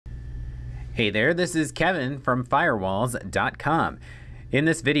Hey there, this is Kevin from Firewalls.com. In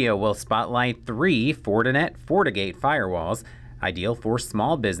this video, we'll spotlight 3 Fortinet Fortigate Firewalls, ideal for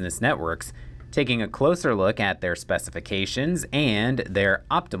small business networks, taking a closer look at their specifications and their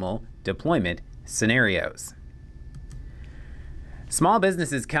optimal deployment scenarios. Small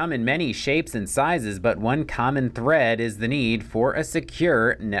businesses come in many shapes and sizes, but one common thread is the need for a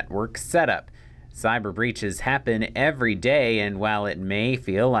secure network setup. Cyber breaches happen every day, and while it may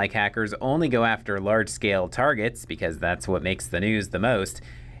feel like hackers only go after large-scale targets because that's what makes the news the most,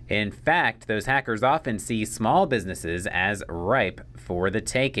 in fact, those hackers often see small businesses as ripe for the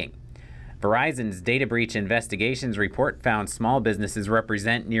taking. Verizon's data breach investigations report found small businesses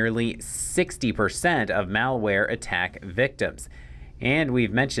represent nearly 60% of malware attack victims. And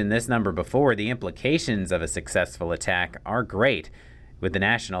we've mentioned this number before. The implications of a successful attack are great, with the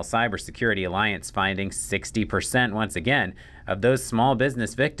National Cybersecurity Alliance finding 60% once again of those small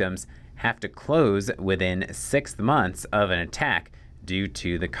business victims have to close within 6 months of an attack due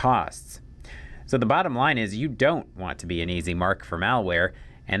to the costs. So the bottom line is you don't want to be an easy mark for malware,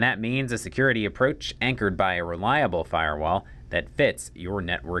 and that means a security approach anchored by a reliable firewall that fits your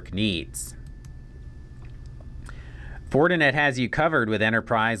network needs. Fortinet has you covered with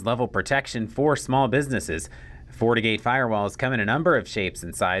enterprise-level protection for small businesses. Fortigate firewalls come in a number of shapes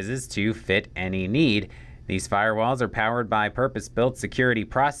and sizes to fit any need. These firewalls are powered by purpose-built security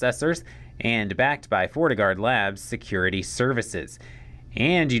processors and backed by FortiGuard Labs security services.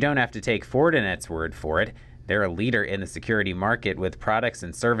 And you don't have to take Fortinet's word for it. They're a leader in the security market with products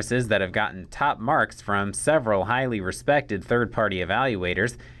and services that have gotten top marks from several highly respected third-party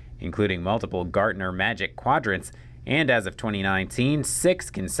evaluators, including multiple Gartner Magic Quadrants, and as of 2019, 6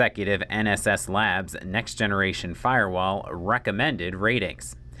 consecutive NSS Labs Next Generation Firewall recommended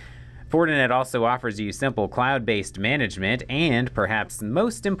ratings. Fortinet also offers you simple cloud-based management, and perhaps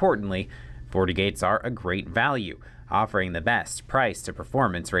most importantly, FortiGates are a great value, offering the best price to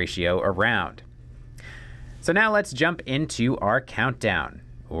performance ratio around. So now let's jump into our countdown,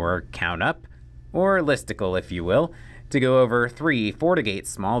 or count up, or listicle if you will, to go over 3 FortiGate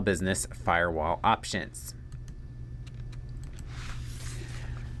small business firewall options.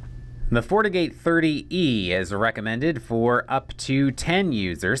 The FortiGate 30E is recommended for up to 10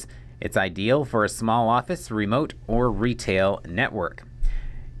 users. It's ideal for a small office, remote, or retail network.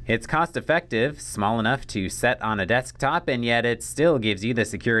 It's cost-effective, small enough to set on a desktop, and yet it still gives you the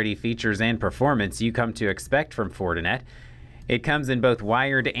security features and performance you come to expect from Fortinet. It comes in both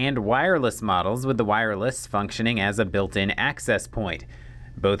wired and wireless models, with the wireless functioning as a built-in access point.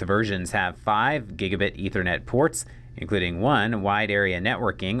 Both versions have 5 gigabit Ethernet ports, including 1 wide area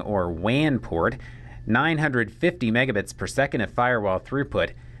networking or WAN port, 950 megabits per second of firewall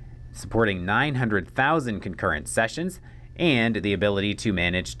throughput, supporting 900,000 concurrent sessions, and the ability to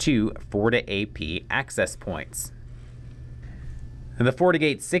manage 2 FortiAP access points. The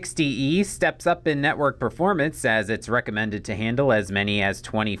FortiGate 60E steps up in network performance as it's recommended to handle as many as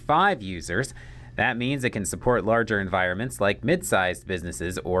 25 users. That means it can support larger environments like mid-sized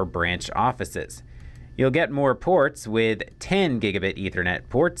businesses or branch offices. You'll get more ports with 10 gigabit Ethernet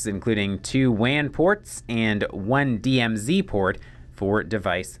ports, including 2 WAN ports and 1 DMZ port for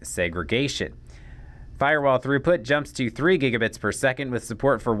device segregation. Firewall throughput jumps to 3 gigabits per second with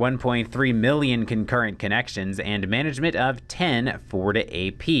support for 1.3 million concurrent connections and management of 10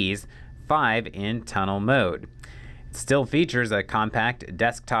 FortiAPs, 5 in tunnel mode. It still features a compact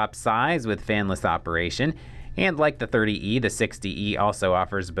desktop size with fanless operation, and like the 30E, the 60E also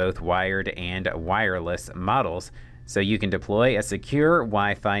offers both wired and wireless models, so you can deploy a secure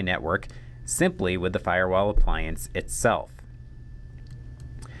Wi-Fi network simply with the firewall appliance itself.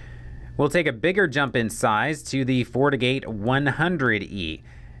 We'll take a bigger jump in size to the FortiGate 100E.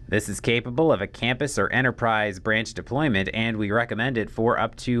 This is capable of a campus or enterprise branch deployment, and we recommend it for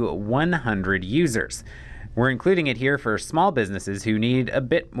up to 100 users. We're including it here for small businesses who need a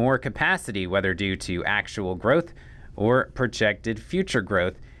bit more capacity, whether due to actual growth or projected future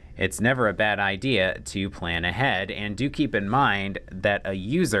growth. It's never a bad idea to plan ahead, and do keep in mind that a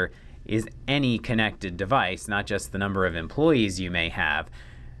user is any connected device, not just the number of employees you may have.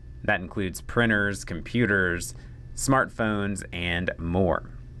 That includes printers, computers, smartphones, and more.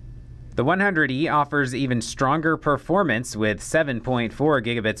 The 100E offers even stronger performance with 7.4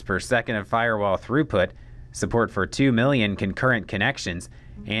 gigabits per second of firewall throughput, support for 2 million concurrent connections,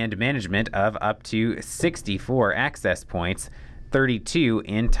 and management of up to 64 access points, 32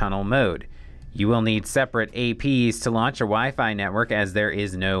 in tunnel mode. You will need separate APs to launch a Wi-Fi network as there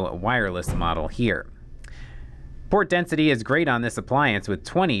is no wireless model here. Port density is great on this appliance with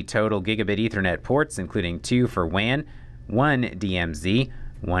 20 total gigabit Ethernet ports, including 2 for WAN, 1 DMZ,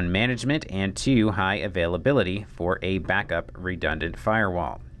 1 management, and 2 high availability for a backup redundant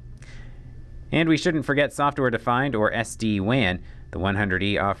firewall. And we shouldn't forget software-defined or SD-WAN. The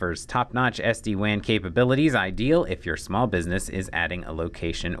 100E offers top-notch SD-WAN capabilities, ideal if your small business is adding a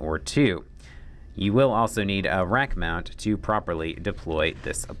location or 2. You will also need a rack mount to properly deploy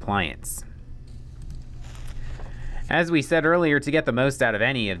this appliance. As we said earlier, to get the most out of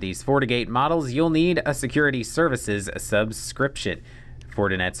any of these FortiGate models, you'll need a security services subscription.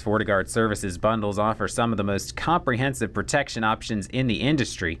 Fortinet's FortiGuard services bundles offer some of the most comprehensive protection options in the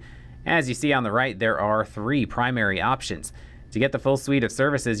industry. As you see on the right, there are 3 primary options. To get the full suite of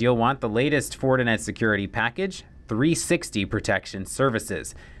services, you'll want the latest Fortinet security package, 360 Protection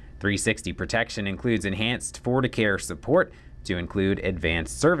Services. 360 Protection includes enhanced FortiCare support to include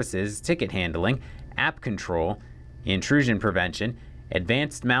advanced services, ticket handling, app control, intrusion prevention,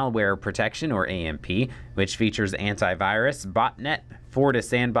 advanced malware protection or AMP, which features antivirus, botnet,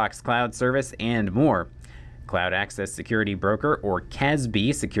 FortiSandbox cloud service, and more. Cloud Access Security Broker or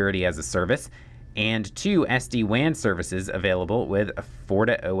CASB Security as a Service, and 2 SD-WAN services available with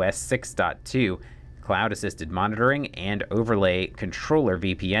FortiOS 6.2, Cloud-Assisted Monitoring, and Overlay Controller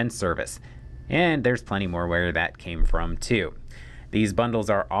VPN service. And there's plenty more where that came from too. These bundles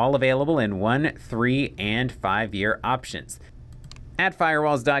are all available in 1, 3, and 5-year options. At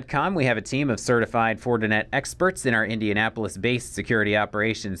Firewalls.com, we have a team of certified Fortinet experts in our Indianapolis-based Security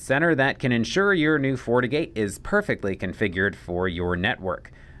Operations Center that can ensure your new FortiGate is perfectly configured for your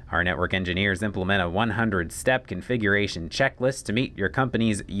network. Our network engineers implement a 100-step configuration checklist to meet your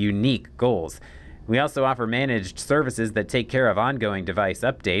company's unique goals. We also offer managed services that take care of ongoing device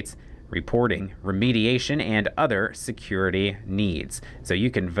updates, reporting, remediation, and other security needs, so you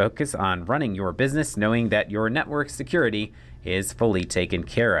can focus on running your business knowing that your network security is fully taken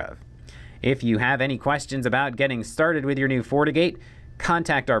care of. If you have any questions about getting started with your new FortiGate,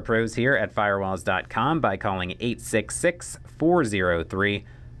 contact our pros here at Firewalls.com by calling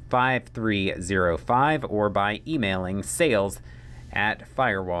 866-403-5305 or by emailing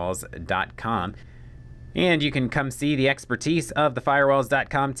sales@Firewalls.com. And you can come see the expertise of the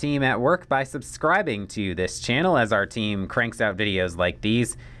Firewalls.com team at work by subscribing to this channel as our team cranks out videos like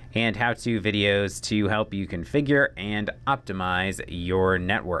these and how-to videos to help you configure and optimize your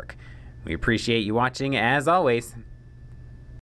network. We appreciate you watching as always.